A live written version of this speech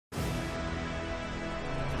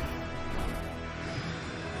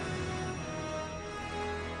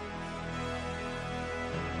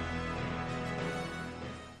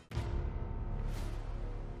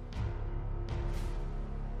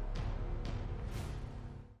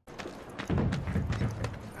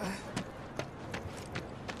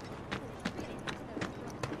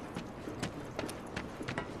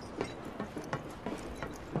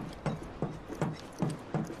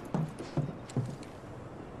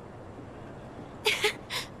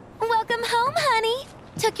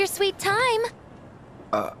took your sweet time.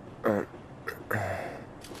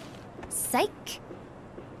 Psych.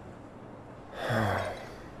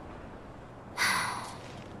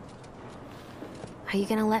 Are you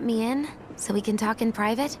gonna let me in so we can talk in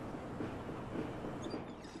private?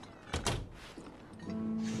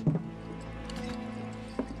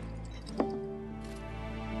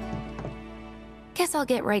 Guess I'll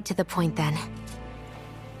get right to the point then.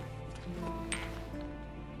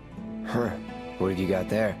 Huh. What have you got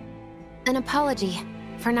there? An apology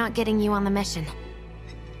for not getting you on the mission.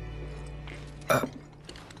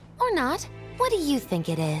 Or not. What do you think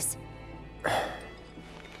it is?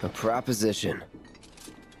 A proposition.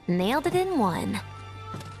 Nailed it in one.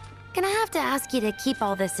 Gonna have to ask you to keep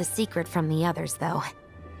all this a secret from the others, though.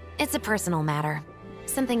 It's a personal matter.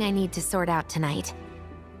 Something I need to sort out tonight.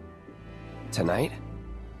 Tonight?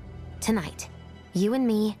 Tonight. You and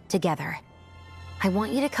me, together. I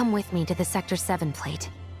want you to come with me to the Sector 7 plate.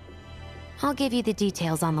 I'll give you the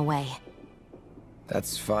details on the way.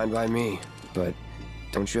 That's fine by me, but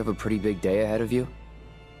don't you have a pretty big day ahead of you?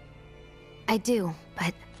 I do,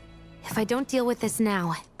 but if I don't deal with this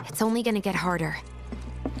now, it's only gonna get harder.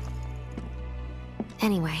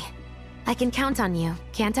 Anyway, I can count on you,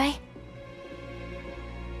 can't I?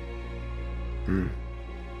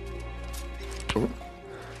 Oh.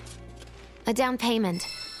 A down payment.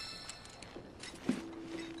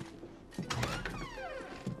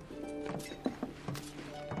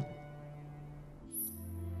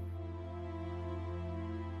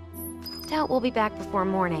 Doubt we'll be back before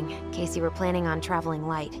morning, in case you were planning on traveling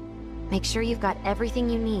light. Make sure you've got everything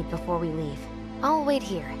you need before we leave. I'll wait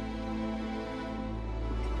here.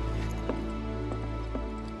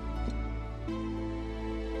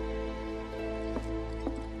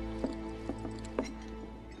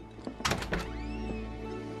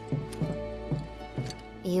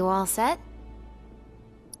 You all set?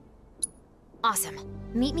 Awesome.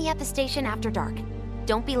 Meet me at the station after dark.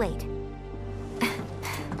 Don't be late.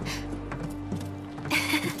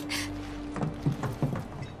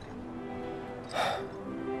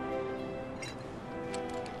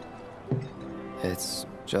 It's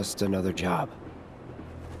just another job.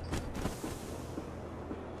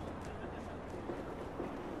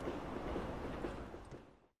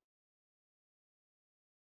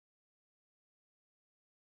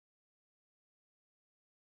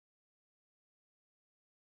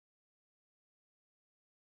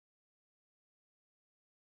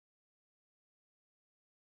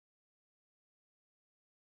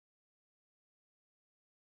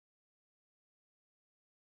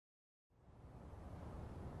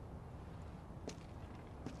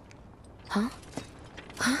 Huh?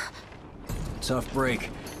 Tough break.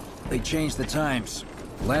 They changed the times.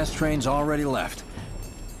 Last train's already left.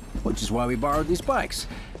 Which is why we borrowed these bikes.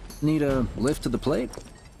 Need a lift to the plate?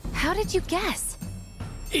 How did you guess?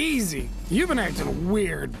 Easy. You've been acting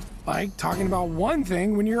weird. Like talking about one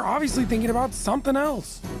thing when you're obviously thinking about something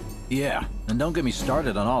else. Yeah, and don't get me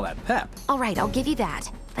started on all that pep. All right, I'll give you that.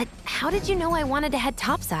 But how did you know I wanted to head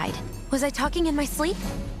topside? Was I talking in my sleep?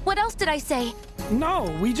 What else did I say? No,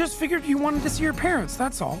 we just figured you wanted to see your parents,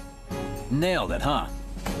 that's all. Nailed it, huh?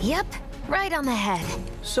 Yep, right on the head.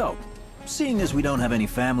 So, seeing as we don't have any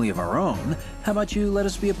family of our own, how about you let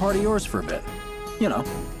us be a part of yours for a bit? You know,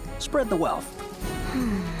 spread the wealth.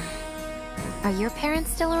 Are your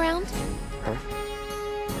parents still around? Huh?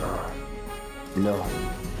 No.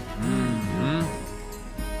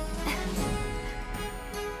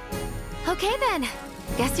 Okay then.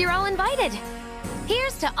 Guess you're all invited.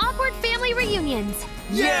 Here's to awkward family reunions.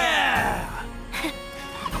 Yeah!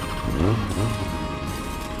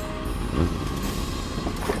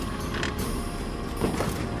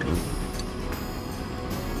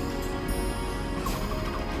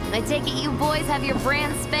 I take it you boys have your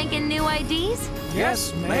brand spanking new IDs?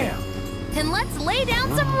 Yes, ma'am. Then let's lay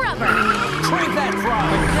down some rubber. Crank that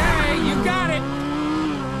frog! Okay, you got it.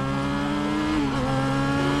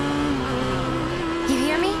 You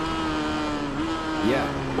hear me? Yeah.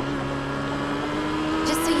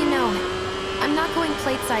 Just so you know, I'm not going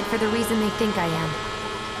plateside for the reason they think I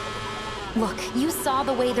am. Look, you saw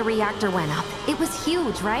the way the reactor went up. It was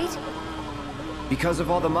huge, right? Because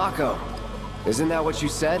of all the Mako. Isn't that what you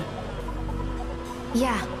said?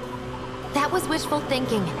 Yeah. That was wishful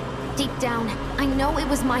thinking. Deep down, I know it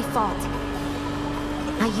was my fault.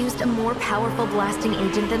 I used a more powerful blasting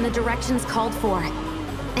agent than the directions called for.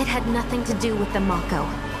 It had nothing to do with the Mako.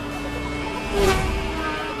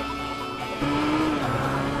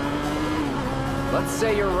 Let's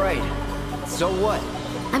say you're right. So what?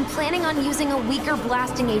 I'm planning on using a weaker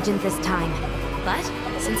blasting agent this time. But,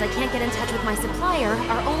 since I can't get in touch with my supplier,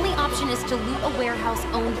 our only option is to loot a warehouse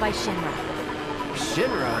owned by Shinra.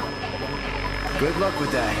 Shinra? Good luck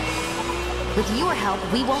with that. With your help,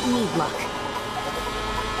 we won't need luck.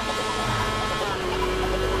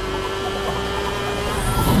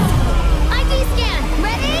 ID scan!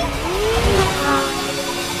 Ready?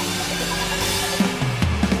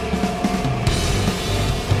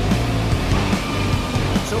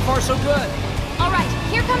 So far, so good. Alright,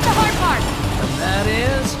 here comes the hard part. And that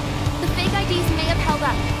is... The fake IDs may have held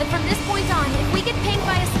up, but from this point on, if we get pinged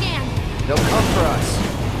by a scan... They'll come for us.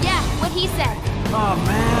 Yeah, what he said. Oh,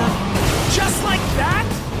 man. Just like that?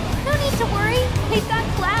 No need to worry. We've got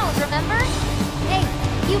Cloud, remember? Hey,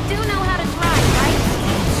 you do know how to drive, right?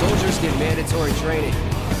 Soldiers get mandatory training.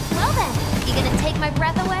 Well then, you gonna take my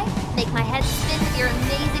breath away? Make my head spin with your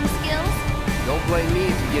amazing skills? Don't blame me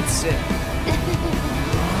if you get sick.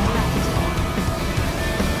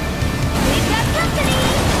 We've got company!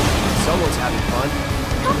 Someone's having fun.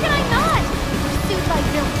 How can I not? Pursued by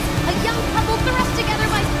villains, a young couple thrust together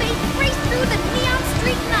by fate race through the neon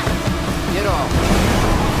street night. Get off.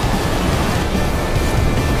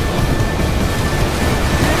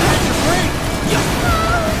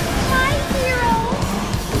 Oh, my hero!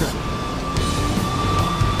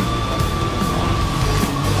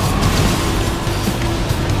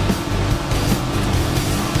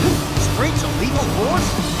 Straight's a legal force?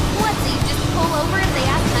 What, so you just pull over if they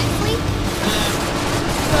ask nicely?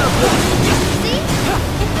 See?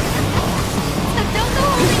 So don't go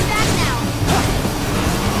holding back now.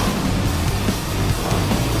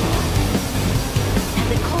 Have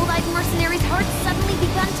the cold-eyed mercenary's heart suddenly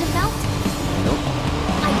begun to melt? Nope.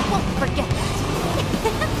 I won't forget that.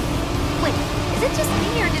 Wait, is it just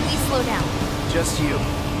me or did we slow down? Just you.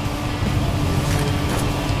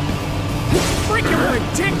 Freaking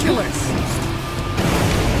ridiculous!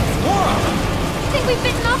 Laura! I think we've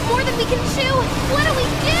bitten off more than we can chew. What do we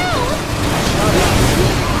do?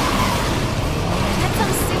 That's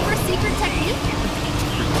some super secret technique?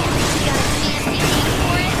 You got a fancy name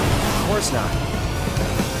for it? Of course not.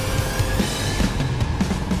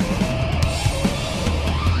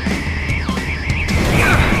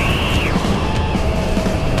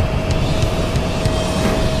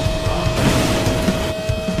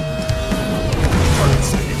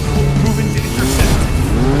 Moving to intercept.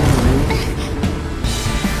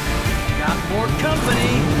 Got more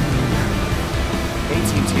company.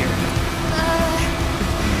 A-team's here. I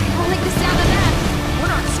don't like the sound of that.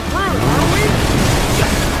 We're not screwed, are we?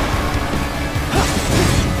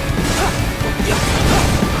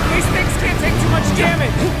 These things can't take too much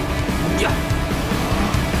damage.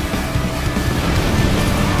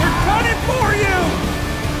 They're coming for you!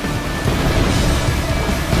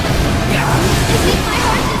 I think my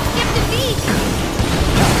heart just skipped a beat.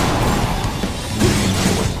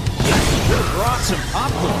 Brought some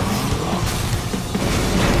popcorn.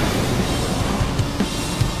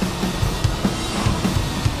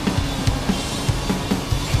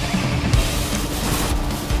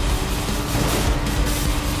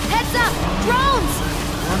 Heads up! Drones!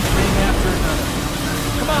 One thing after another.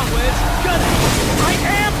 Come on, Wedge. Gun it! I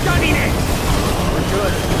am gunning it! We're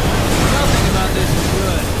good. Nothing about this is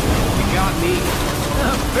good. You got me.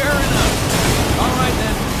 Fair enough. All right,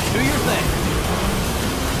 then. Do your thing.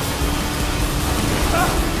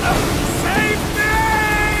 Save me!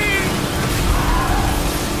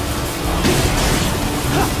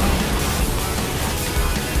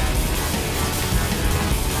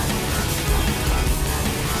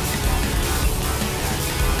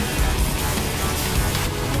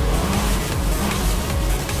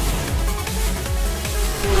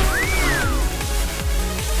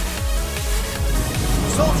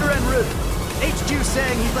 Soldier en route. HQ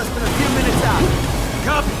saying he's less than a few minutes out.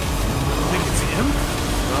 Copy. Think it's him?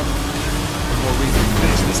 Well, more reason to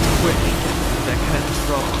finish this quick. That kind of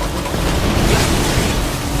trouble.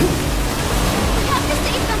 We have to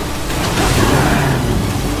save them!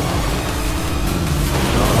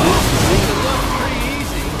 Make it look pretty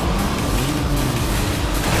easy.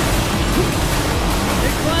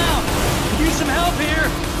 Hey, Cloud! Could use some help here.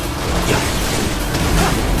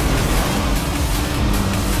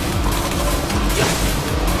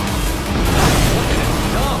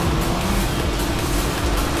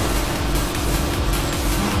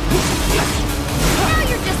 Now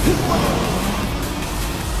you're just...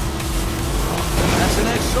 That's an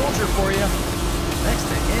ex-soldier for you. Next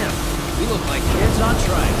to him, we look like kids on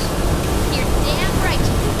trikes. You're damn right.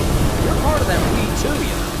 You're part of that we too,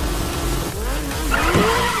 you know.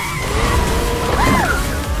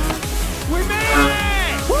 We made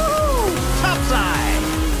it! Woo! Topside!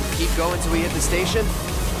 Keep going till we hit the station?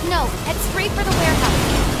 No, head straight for the warehouse.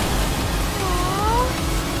 Aww.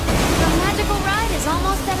 The magical ride is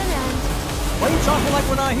almost at an end. Why are you talking like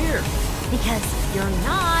we're not here? Because you're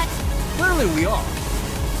not. Clearly we are.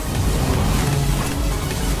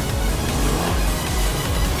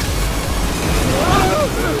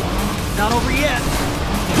 Not over yet.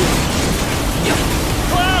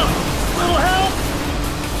 Cloud! Little help!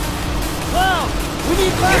 Cloud! We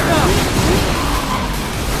need backup!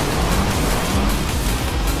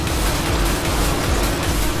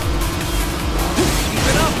 Keep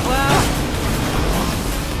it up, Cloud!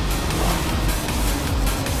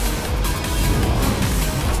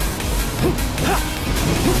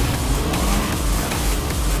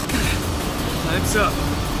 Time's up.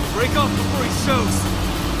 Break off before he shows.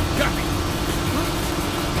 Got me.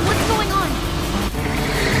 What's going on?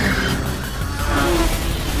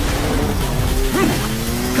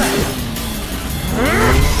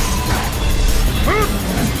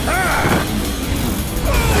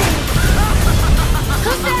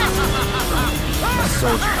 Who's that? A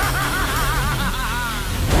soldier.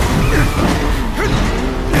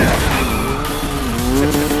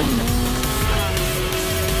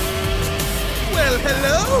 Well,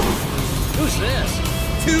 hello! Who's this?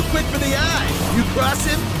 Too quick for the eye. You cross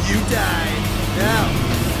him, you die. Now,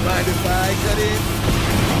 mind if I cut in?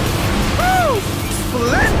 Woo!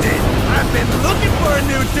 Splendid! I've been looking for a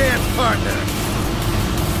new dance partner.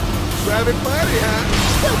 Private party, huh?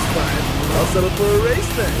 That's fine. I'll settle for a race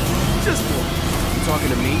then. Just one. You talking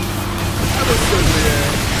to me? I was certainly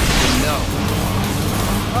No.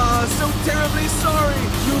 so terribly sorry.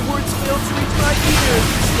 Your words failed to reach my ears,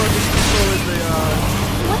 sluggish and slow as they are.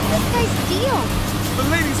 What's this guy's deal? The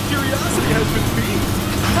lady's curiosity has been piqued.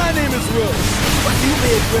 My name is Rose, but you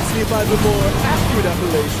may address me by the more accurate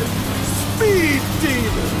appellation, Speed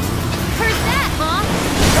Demon. Heard that, huh?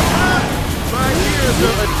 My ears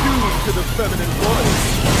are attuned to the feminine voice.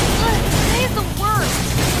 Ugh, today's the worst.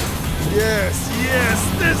 Yes,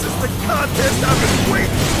 this is the contest I've been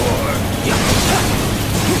waiting for.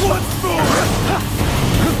 What's more?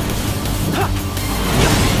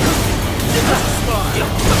 This is fine.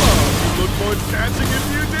 Come on, you look more dashing if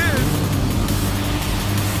you did.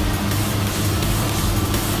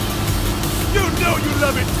 You know you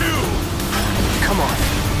love it too. Come on.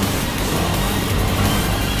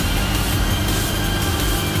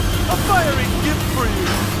 A fiery gift for you.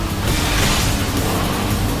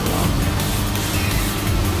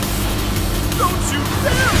 Don't you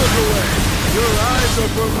dare look away. Your eyes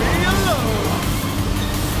are for me alone.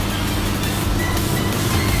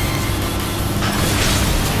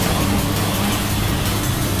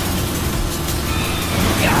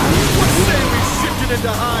 What say we shift it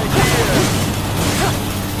into high gear?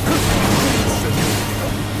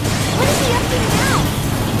 What is he up to now?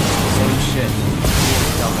 Same shit.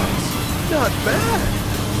 Dumbass. Not bad.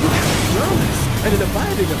 You have promise and an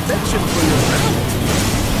abiding affection for your mount.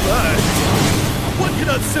 But one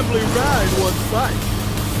cannot simply ride one's bike.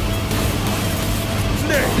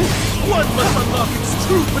 Nay, one must unlock its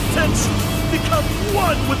true potential. Become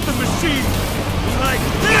one with the machine. Like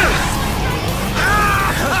this!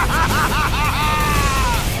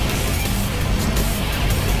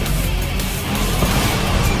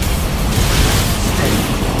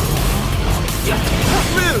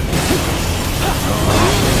 Really?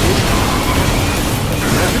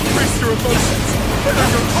 Embrace your emotions and on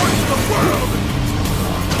your heart to the world!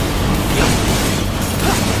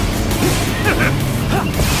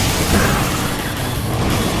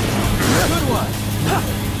 Good one.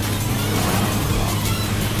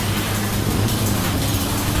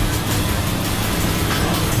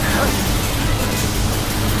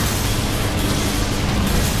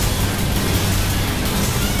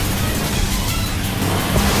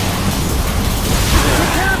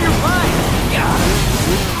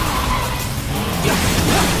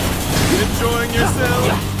 Enjoying yourself?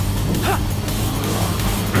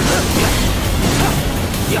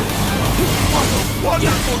 What a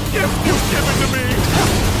wonderful gift you've given to me!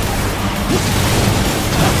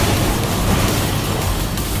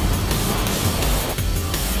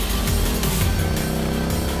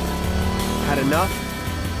 Had enough?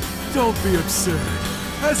 Don't be absurd.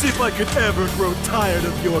 As if I could ever grow tired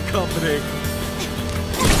of your company.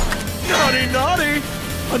 Naughty, naughty!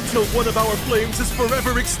 Until one of our flames is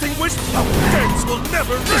forever extinguished, our thanks will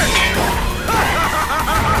never end!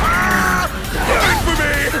 Wait for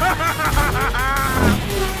me!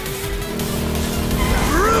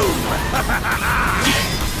 Room!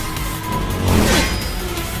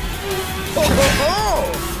 Ho ho ho!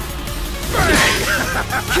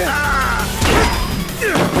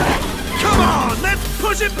 Come on, let's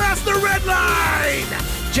push it past the red line!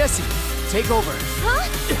 Jesse, take over.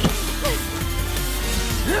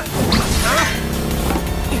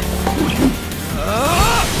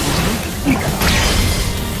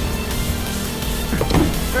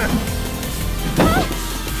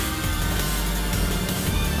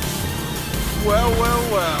 Well,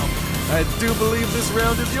 well, well. I do believe this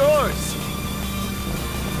round is yours.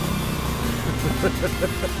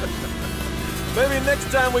 Maybe next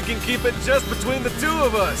time we can keep it just between the two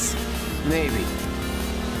of us. Maybe.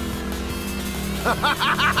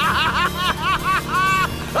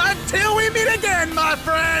 Until we meet again, my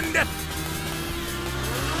friend!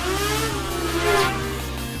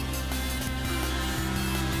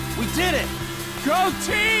 We did it! Go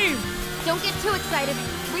team! Don't get too excited.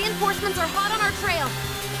 Reinforcements are hot on our trail.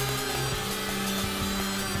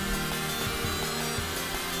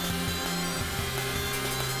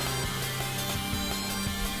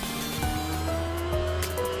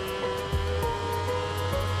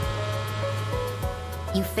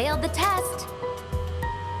 You failed the test.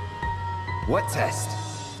 What test?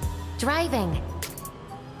 Driving.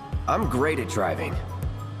 I'm great at driving.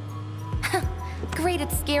 Great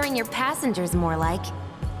at scaring your passengers, more like.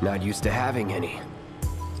 Not used to having any.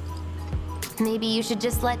 Maybe you should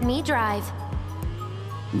just let me drive.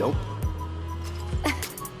 Nope.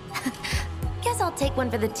 Guess I'll take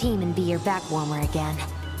one for the team and be your back warmer again.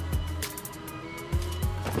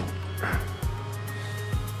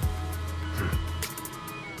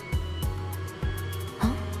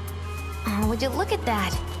 Huh? Oh, would you look at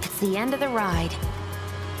that? It's the end of the ride.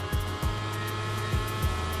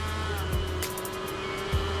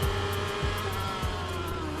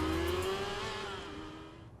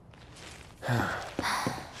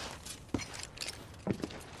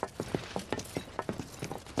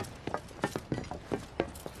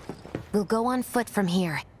 We'll go on foot from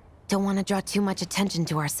here. Don't want to draw too much attention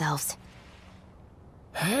to ourselves.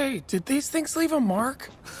 Hey, did these things leave a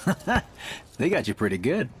mark? They got you pretty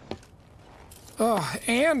good. Ugh,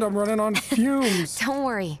 and I'm running on fumes. Don't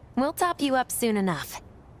worry, we'll top you up soon enough.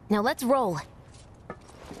 Now let's roll.